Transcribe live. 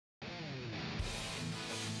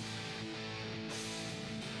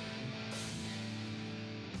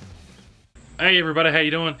Hey everybody, how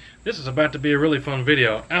you doing? This is about to be a really fun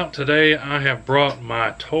video. Out today, I have brought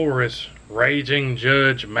my Taurus Raging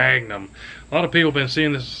Judge Magnum. A lot of people have been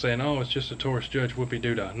seeing this and saying, oh, it's just a Taurus Judge,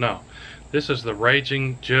 whoopie-doo-dah. No, this is the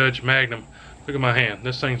Raging Judge Magnum. Look at my hand.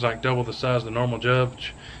 This thing's like double the size of the normal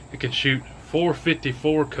Judge. It can shoot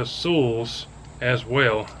 454 Casuls as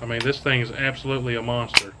well. I mean, this thing is absolutely a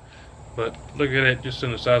monster. But look at it just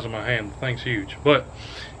in the size of my hand. The thing's huge. But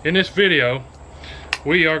in this video,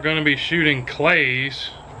 we are going to be shooting clays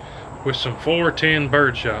with some 410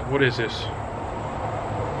 birdshot. What is this? It's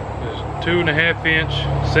 2.5 inch,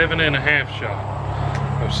 7.5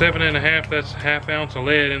 shot. So 7.5, that's ½ ounce of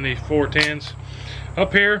lead in these 410s.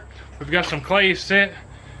 Up here, we've got some clays set.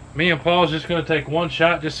 Me and Paul's just going to take one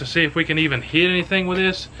shot just to see if we can even hit anything with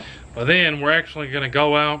this. But then we're actually going to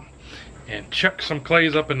go out and chuck some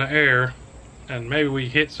clays up in the air, and maybe we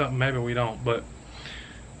hit something, maybe we don't. But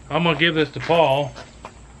I'm going to give this to Paul.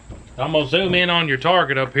 I'm going to zoom in on your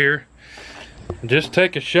target up here and just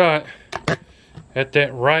take a shot at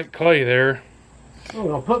that right clay there. You're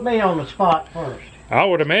going to put me on the spot first. I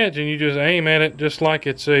would imagine you just aim at it just like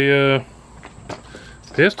it's a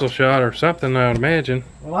pistol shot or something, I would imagine.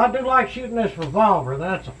 Well, I do like shooting this revolver,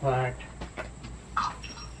 that's a fact.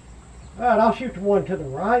 Alright, I'll shoot the one to the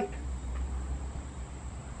right.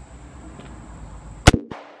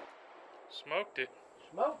 Smoked it.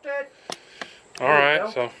 Smoked it.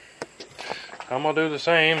 Alright, so I'm going to do the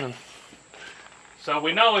same. And so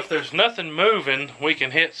we know if there's nothing moving, we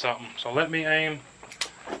can hit something. So let me aim,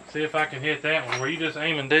 see if I can hit that one. Were you just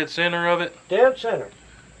aiming dead center of it? Dead center.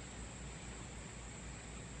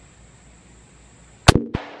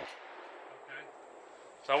 Okay.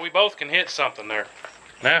 So we both can hit something there.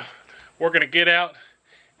 Now, we're going to get out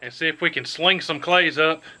and see if we can sling some clays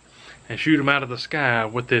up and shoot them out of the sky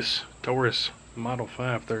with this Taurus Model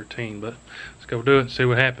 513. But let's go do it and see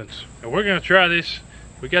what happens. And we're going to try this.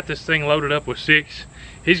 We got this thing loaded up with 6.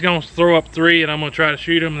 He's going to throw up 3 and I'm going to try to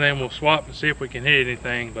shoot him, and then we'll swap and see if we can hit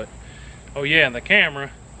anything. But oh yeah, and the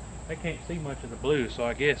camera, they can't see much of the blue, so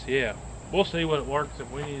I guess yeah, we'll see what it works. If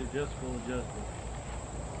we need adjustable, adjustable.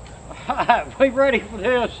 Alright, we ready for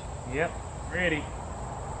this? Yep, ready.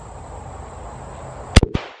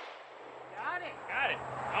 Got it. Got it.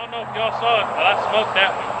 I don't know if y'all saw it, but I smoked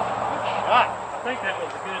that one. Good shot. I think that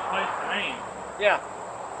was a good place to aim. Yeah.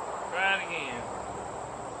 Try it again.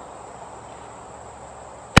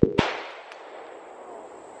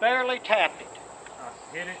 Barely tapped it.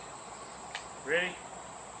 Hit it. Ready?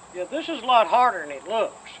 Yeah, this is a lot harder than it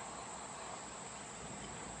looks.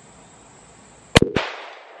 I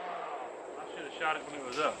should have shot it when it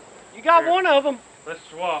was up. You got Here. one of them. Let's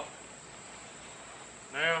swap.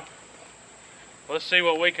 Now, let's see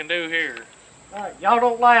what we can do here. Alright, y'all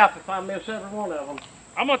don't laugh if I miss every one of them.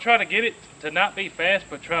 I'm going to try to get it to not be fast,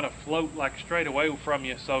 but try to float like straight away from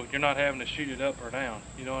you so you're not having to shoot it up or down.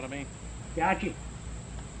 You know what I mean? Got you.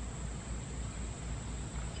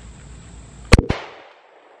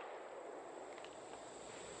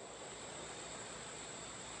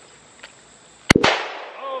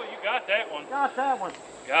 Oh, you got that one. Got that one.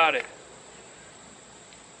 Got it.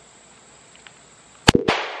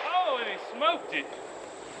 Oh, and he smoked it.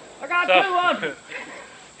 I got 2 of them.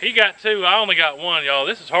 He got 2. I only got 1, y'all.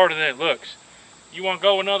 This is harder than it looks. You want to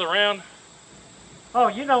go another round? Oh,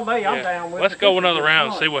 you know me. I'm down with it. Let's go another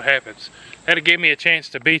round and see what happens. That'll give me a chance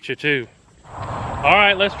to beat you, too. All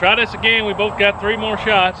right, let's try this again. We both got 3 more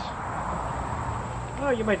shots.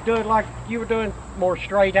 Oh, you may do it like you were doing, more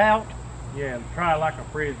straight out. Yeah, try like a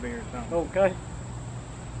frisbee or something. Okay.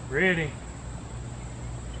 Ready?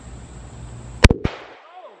 Oh,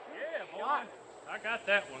 yeah, boy. I got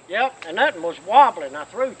that one. Yep, and that one was wobbling. I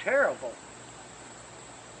threw terrible.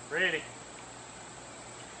 Ready?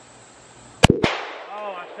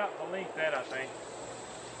 Oh, I shot beneath that, I think.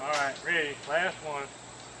 All right, ready. Last one.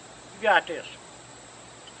 You got this.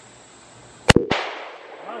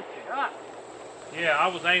 Okay. Shot. Yeah, I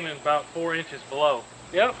was aiming about 4 inches below.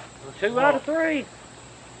 Yep, 2 out of 3.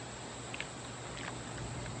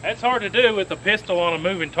 That's hard to do with a pistol on a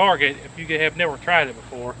moving target if you have never tried it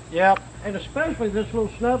before. Yep, and especially this little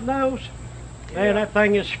snub nose. Man, that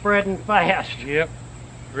thing is spreading fast. Yep.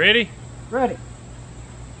 Ready? Ready.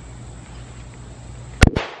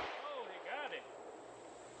 Oh, you got it.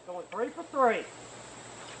 Going 3 for 3.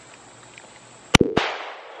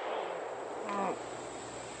 Oh.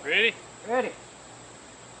 Ready? Ready.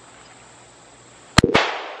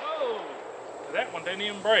 Oh, that one didn't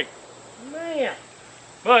even break. Man.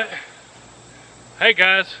 But, hey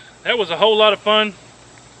guys, that was a whole lot of fun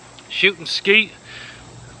shooting skeet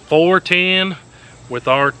 410 with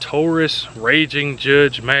our Taurus Raging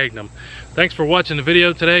Judge Magnum. Thanks for watching the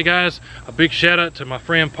video today, guys. A big shout out to my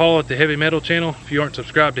friend Paul at the Heavy Metal channel. If you aren't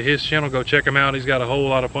subscribed to his channel, go check him out. He's got a whole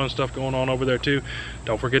lot of fun stuff going on over there too.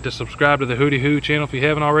 Don't forget to subscribe to the Hootie Hoo channel if you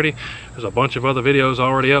haven't already. There's a bunch of other videos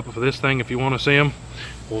already up for this thing if you want to see them.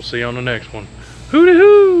 We'll see you on the next one. Hootie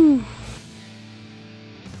Hoo!